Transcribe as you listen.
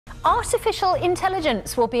Artificial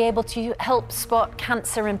intelligence will be able to help spot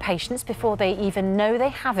cancer in patients before they even know they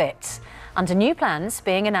have it, under new plans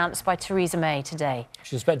being announced by Theresa May today.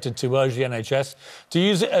 She's expected to urge the NHS to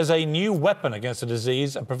use it as a new weapon against the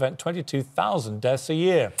disease and prevent 22,000 deaths a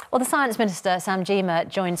year. Well, the Science Minister, Sam Gyimah,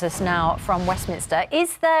 joins us now from Westminster.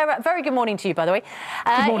 Is there... Very good morning to you, by the way.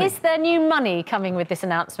 Good morning. Is there new money coming with this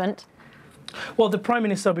announcement? Well, the Prime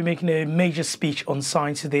Minister will be making a major speech on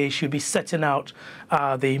science today. She'll be setting out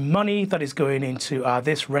the money that is going into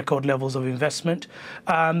this record levels of investment,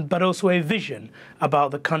 but also a vision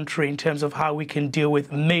about the country in terms of how we can deal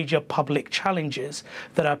with major public challenges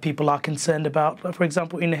that our people are concerned about, for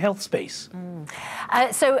example, in the health space.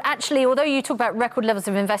 So actually, although you talk about record levels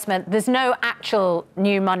of investment, there's no actual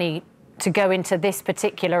new money to go into this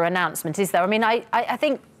particular announcement, is there? I mean, I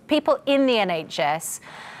think people in the NHS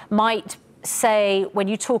might say, when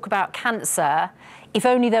you talk about cancer, if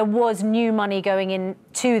only there was new money going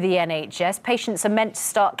into the NHS. Patients are meant to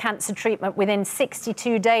start cancer treatment within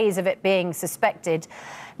 62 days of it being suspected.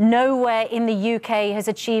 Nowhere in the UK has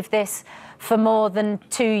achieved this for more than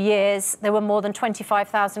 2 years. There were more than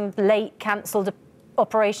 25,000 late cancelled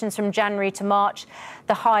operations from January to March,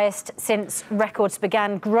 the highest since records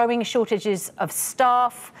began. Growing shortages of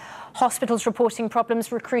staff, hospitals reporting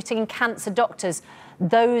problems recruiting cancer doctors.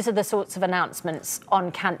 Those are the sorts of announcements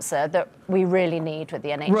on cancer that we really need with the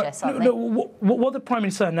NHS, aren't they? What the Prime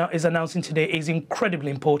Minister is announcing today is incredibly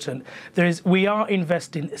important. We are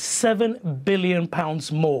investing £7 billion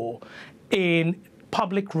more in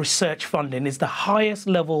public research funding. Is the highest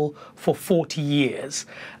level for 40 years.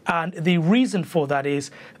 And the reason for that is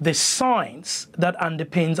the science that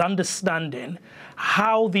underpins understanding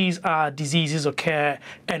how these diseases occur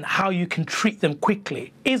and how you can treat them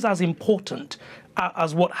quickly is as important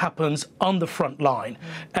as what happens on the front line.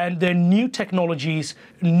 And there are new technologies,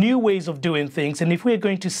 new ways of doing things. And if we're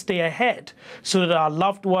going to stay ahead so that our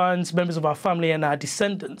loved ones, members of our family and our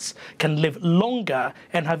descendants can live longer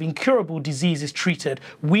and have incurable diseases treated,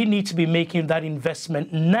 we need to be making that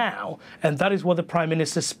investment now. And that is what the Prime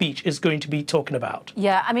Minister's speech is going to be talking about.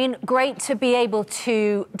 Yeah, I mean, great to be able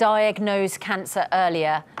to diagnose cancer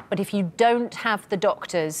earlier, but if you don't have the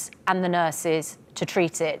doctors and the nurses to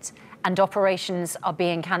treat it, and operations are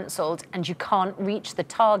being cancelled and you can't reach the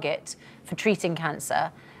target for treating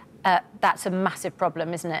cancer, that's a massive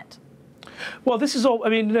problem, isn't it? Well, this is all, I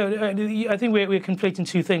mean, I think we're conflating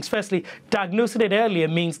two things. Firstly, diagnosing it earlier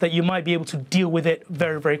means that you might be able to deal with it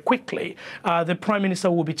very, very quickly. The Prime Minister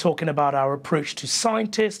will be talking about our approach to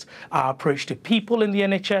scientists, our approach to people in the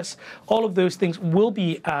NHS. All of those things will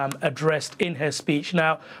be addressed in her speech.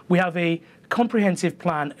 Now, we have a comprehensive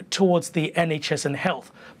plan towards the NHS and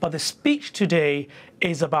health. But the speech today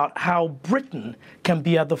is about how Britain can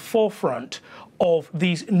be at the forefront of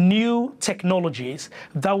these new technologies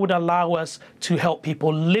that would allow us to help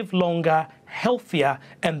people live longer, healthier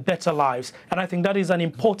and better lives. And I think that is an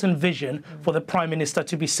important vision for the Prime Minister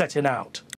to be setting out.